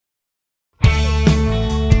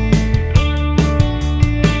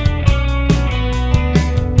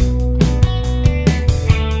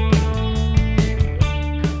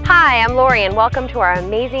Lori, and welcome to our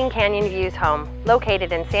amazing Canyon Views home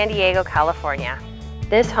located in San Diego, California.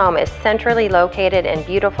 This home is centrally located in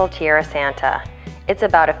beautiful Tierrasanta. It's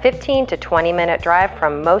about a 15 to 20 minute drive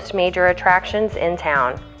from most major attractions in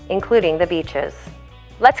town, including the beaches.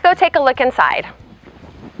 Let's go take a look inside.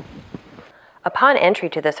 Upon entry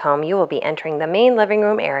to this home, you will be entering the main living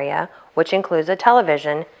room area, which includes a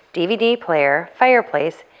television, DVD player,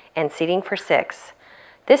 fireplace, and seating for 6.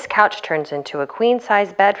 This couch turns into a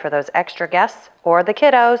queen-size bed for those extra guests or the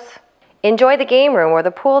kiddos. Enjoy the game room where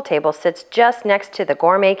the pool table sits just next to the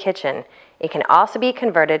gourmet kitchen. It can also be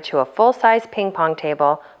converted to a full-size ping pong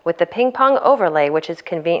table with the ping pong overlay, which is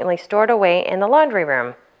conveniently stored away in the laundry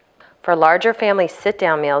room. For larger family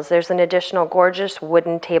sit-down meals, there's an additional gorgeous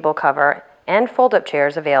wooden table cover and fold-up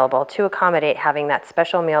chairs available to accommodate having that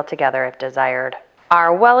special meal together if desired.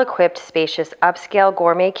 Our well-equipped, spacious, upscale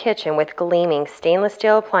gourmet kitchen with gleaming stainless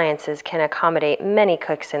steel appliances can accommodate many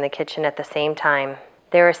cooks in the kitchen at the same time.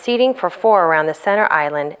 There is seating for 4 around the center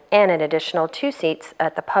island and an additional 2 seats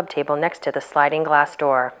at the pub table next to the sliding glass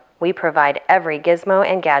door. We provide every gizmo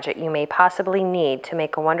and gadget you may possibly need to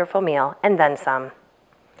make a wonderful meal and then some.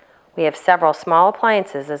 We have several small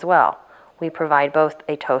appliances as well. We provide both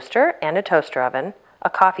a toaster and a toaster oven, a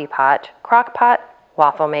coffee pot, crock pot,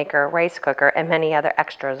 waffle maker, rice cooker, and many other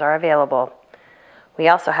extras are available. We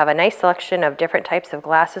also have a nice selection of different types of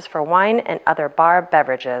glasses for wine and other bar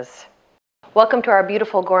beverages. Welcome to our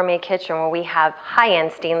beautiful gourmet kitchen where we have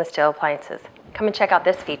high-end stainless steel appliances. Come and check out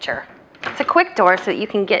this feature. It's a quick door so that you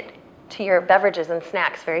can get to your beverages and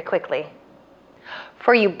snacks very quickly.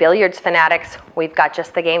 For you billiards fanatics, we've got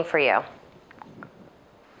just the game for you.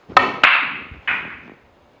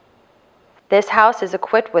 This house is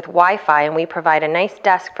equipped with Wi-Fi, and we provide a nice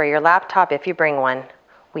desk for your laptop if you bring one.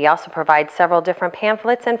 We also provide several different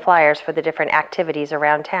pamphlets and flyers for the different activities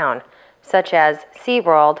around town, such as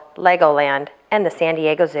SeaWorld, Legoland, and the San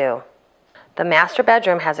Diego Zoo. The master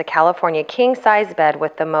bedroom has a California king-size bed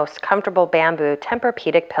with the most comfortable bamboo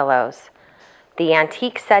Tempur-Pedic pillows. The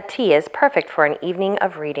antique settee is perfect for an evening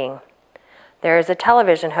of reading. There is a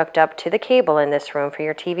television hooked up to the cable in this room for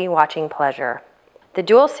your TV watching pleasure. The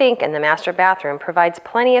dual sink in the master bathroom provides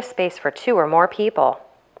plenty of space for 2 or more people.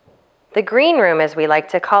 The green room, as we like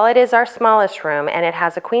to call it, is our smallest room, and it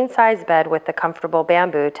has a queen-size bed with the comfortable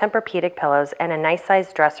bamboo Tempur-Pedic pillows and a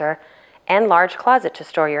nice-sized dresser and large closet to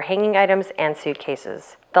store your hanging items and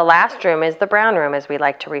suitcases. The last room is the brown room, as we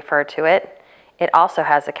like to refer to it. It also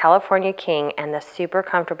has a California king and the super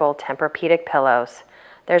comfortable Tempur-Pedic pillows.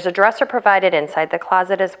 There's a dresser provided inside the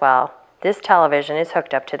closet as well. This television is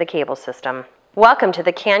hooked up to the cable system. Welcome to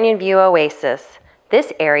the Canyon View Oasis.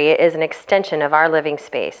 This area is an extension of our living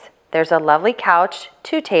space. There's a lovely couch,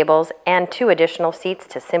 2 tables, and 2 additional seats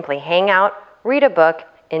to simply hang out, read a book,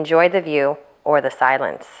 enjoy the view, or the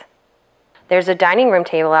silence. There's a dining room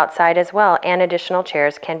table outside as well, and additional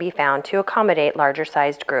chairs can be found to accommodate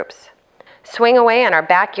larger-sized groups. Swing away on our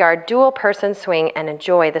backyard dual-person swing and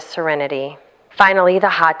enjoy the serenity. Finally,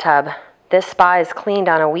 the hot tub. This spa is cleaned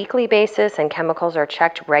on a weekly basis and chemicals are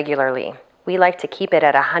checked regularly. We like to keep it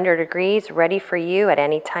at 100 degrees, ready for you at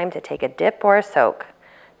any time to take a dip or a soak.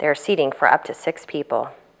 There is seating for up to 6 people.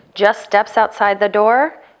 Just steps outside the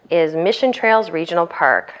door is Mission Trails Regional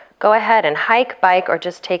Park. Go ahead and hike, bike, or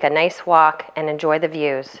just take a nice walk and enjoy the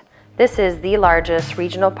views. This is the largest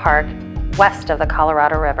regional park west of the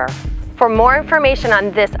Colorado River. For more information on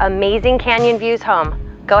this amazing Canyon Views home,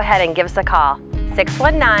 go ahead and give us a call,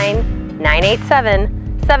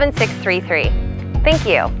 619-987-7633. Thank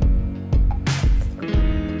you.